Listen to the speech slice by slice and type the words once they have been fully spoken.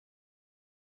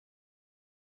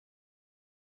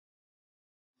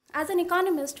As an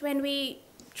economist, when we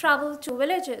travel to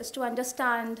villages to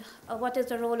understand what is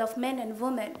the role of men and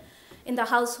women in the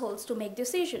households to make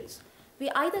decisions, we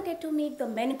either get to meet the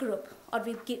men group or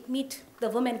we meet the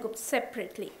women group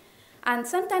separately. And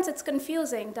sometimes it's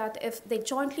confusing that if they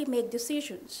jointly make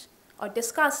decisions or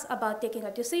discuss about taking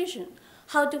a decision,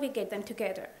 how do we get them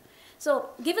together? So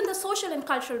given the social and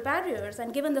cultural barriers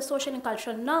and given the social and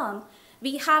cultural norm,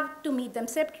 we have to meet them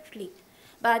separately.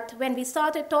 But when we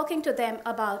started talking to them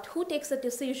about who takes the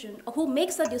decision, or who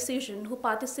makes the decision, who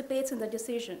participates in the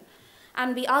decision,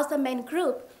 and we asked the men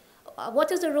group,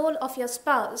 what is the role of your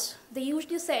spouse? They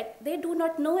usually said they do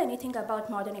not know anything about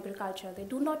modern agriculture. They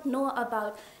do not know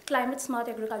about climate-smart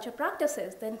agriculture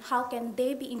practices. Then how can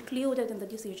they be included in the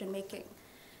decision making?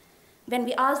 When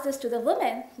we asked this to the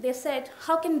women, they said,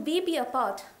 how can we be a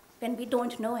part when we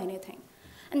don't know anything?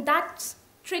 And that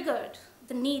triggered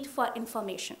the need for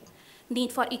information.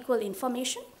 Need for equal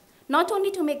information, not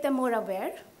only to make them more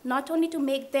aware, not only to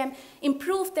make them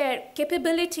improve their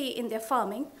capability in their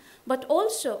farming, but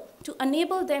also to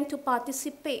enable them to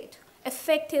participate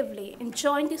effectively in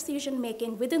joint decision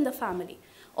making within the family.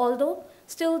 Although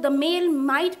still the male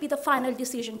might be the final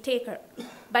decision taker,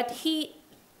 but he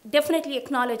definitely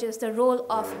acknowledges the role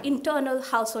of internal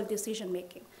household decision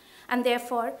making. And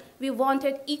therefore, we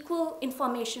wanted equal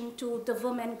information to the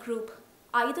women group.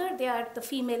 Either they are the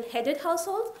female-headed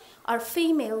households or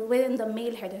female within the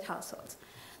male-headed households.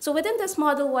 So within this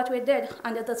model, what we did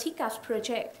under the CCAS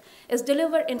project is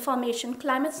deliver information,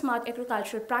 climate-smart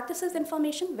agricultural practices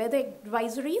information, weather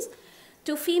advisories,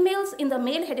 to females in the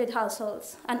male-headed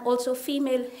households and also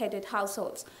female-headed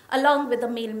households, along with the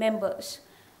male members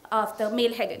of the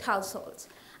male-headed households.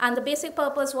 And the basic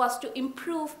purpose was to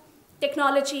improve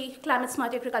technology,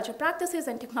 climate-smart agriculture practices,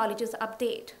 and technologies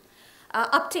uptake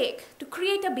to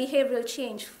create a behavioral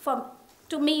change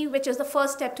to me, which is the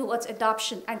first step towards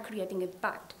adoption and creating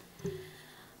impact.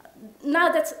 Now,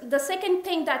 that's the second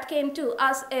thing that came to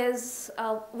us is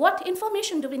what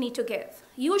information do we need to give?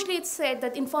 Usually it's said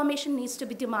that information needs to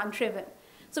be demand-driven.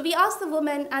 So we asked the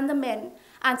women and the men,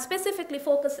 and specifically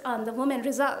focused on the women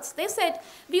results. They said,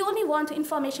 we only want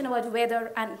information about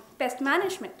weather and pest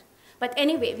management. But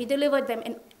anyway, we delivered them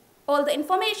in all the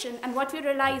information, and what we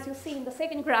realized, you see in the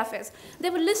second graph, is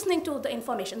they were listening to the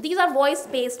information. These are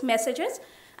voice-based messages,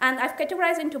 and I've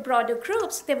categorized into broader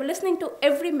groups. They were listening to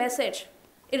every message,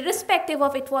 irrespective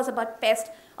of it was about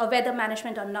pest or weather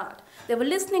management or not. They were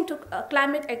listening to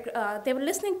they were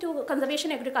listening to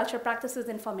conservation agriculture practices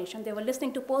information. They were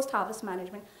listening to post-harvest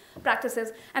management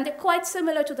practices, and they're quite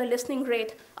similar to the listening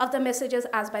rate of the messages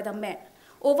as by the men.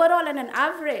 Overall, on an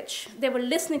average, they were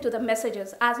listening to the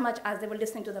messages as much as they were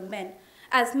listening to the men,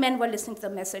 as men were listening to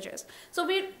the messages. So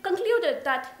we concluded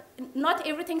that not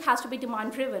everything has to be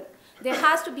demand-driven. There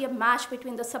has to be a match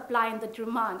between the supply and the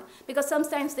demand, because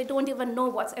sometimes they don't even know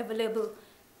what's available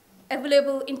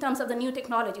in terms of the new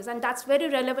technologies, and that's very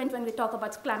relevant when we talk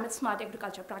about climate-smart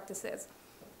agriculture practices.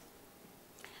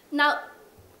 Now,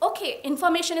 okay,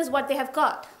 information is what they have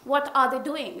got. What are they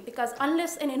doing? Because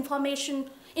unless information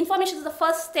is the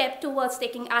first step towards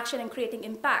taking action and creating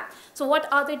impact. So what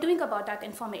are they doing about that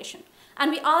information?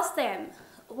 And we asked them,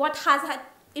 what has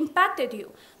impacted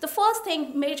you? The first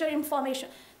thing, major information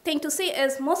thing to see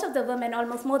is most of the women,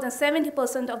 almost more than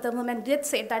 70% of the women did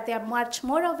say that they are much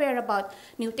more aware about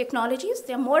new technologies.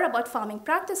 They're more about farming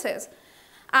practices.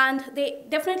 And they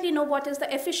definitely know what is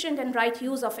the efficient and right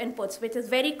use of inputs, which is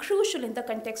very crucial in the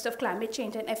context of climate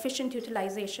change and efficient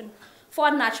utilization for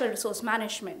natural resource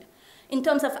management. In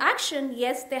terms of action,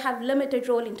 yes, they have limited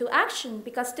role into action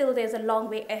because still there's a long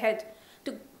way ahead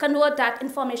to convert that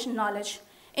information knowledge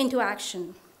into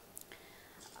action.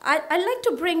 I'd like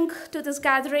to bring to this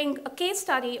gathering a case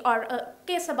study or a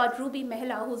case about Ruby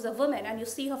Mehla, who's a woman, and you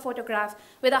see her photograph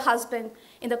with her husband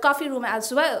in the coffee room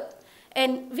as well.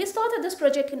 And we started this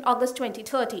project in August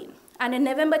 2013. And in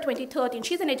November 2013,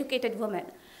 she's an educated woman,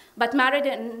 but married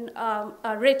in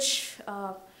a rich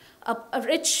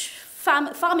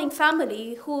farming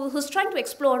family who's trying to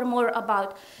explore more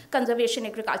about conservation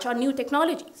agriculture or new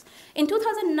technologies. In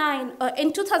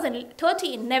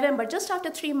 2013, November, just after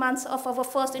 3 months of our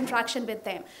first interaction with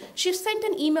them, she sent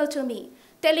an email to me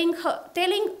telling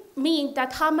me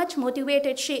that how much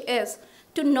motivated she is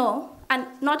to know, and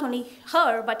not only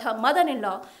her, but her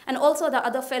mother-in-law, and also the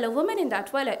other fellow women in that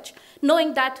village,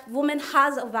 knowing that woman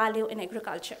has a value in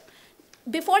agriculture.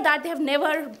 Before that, they have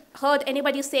never heard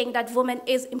anybody saying that woman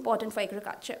is important for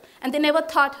agriculture, and they never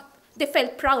thought, they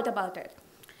felt proud about it.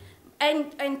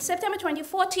 And in September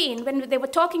 2014, when they were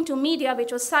talking to media,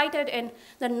 which was cited in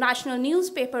the national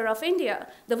newspaper of India,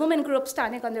 the women group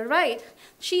standing on the right,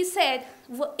 she said,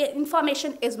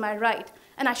 information is my right,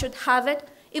 and I should have it,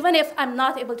 even if I'm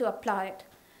not able to apply it.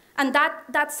 And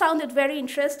that sounded very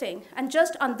interesting. And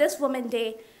just on this Women's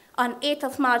Day, on 8th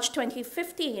of March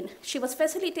 2015, she was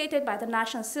facilitated by the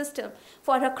national system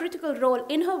for her critical role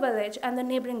in her village and the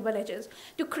neighboring villages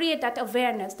to create that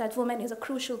awareness that women is a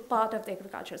crucial part of the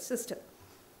agricultural system.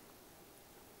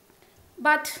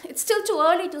 But it's still too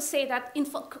early to say that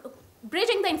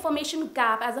bridging the information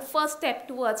gap as a first step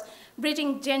towards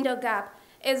bridging gender gap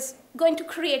is going to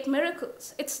create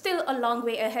miracles. It's still a long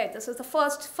way ahead. This is the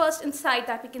first insight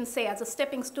that we can say as a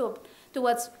stepping stone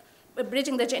towards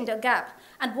bridging the gender gap.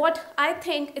 And what I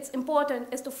think it's important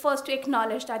is to first to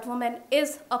acknowledge that woman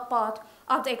is a part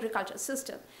of the agricultural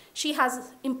system.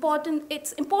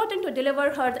 It's important to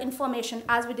deliver her the information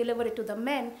as we deliver it to the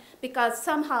men, because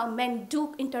somehow men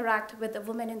do interact with the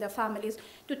women in their families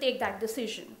to take that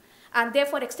decision. And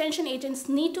therefore, extension agents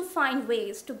need to find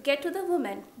ways to get to the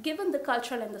women, given the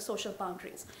cultural and the social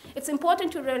boundaries. It's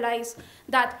important to realize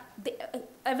that the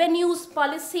avenues,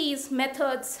 policies,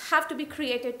 methods have to be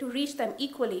created to reach them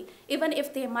equally, even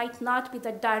if they might not be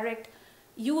the direct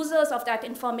users of that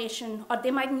information, or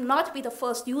they might not be the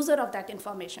first user of that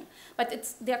information.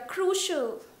 But they're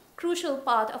crucial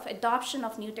part of adoption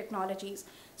of new technologies,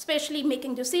 especially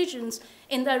making decisions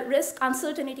in the risk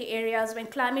uncertainty areas when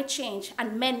climate change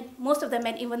and men, most of the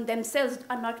men even themselves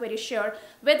are not very sure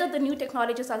whether the new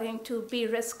technologies are going to be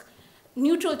risk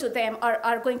neutral to them or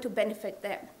are going to benefit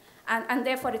them. And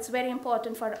therefore, it's very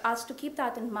important for us to keep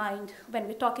that in mind when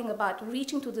we're talking about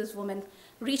reaching to these women,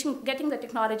 getting the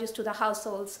technologies to the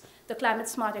households, the climate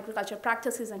smart agriculture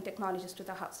practices and technologies to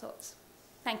the households.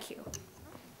 Thank you.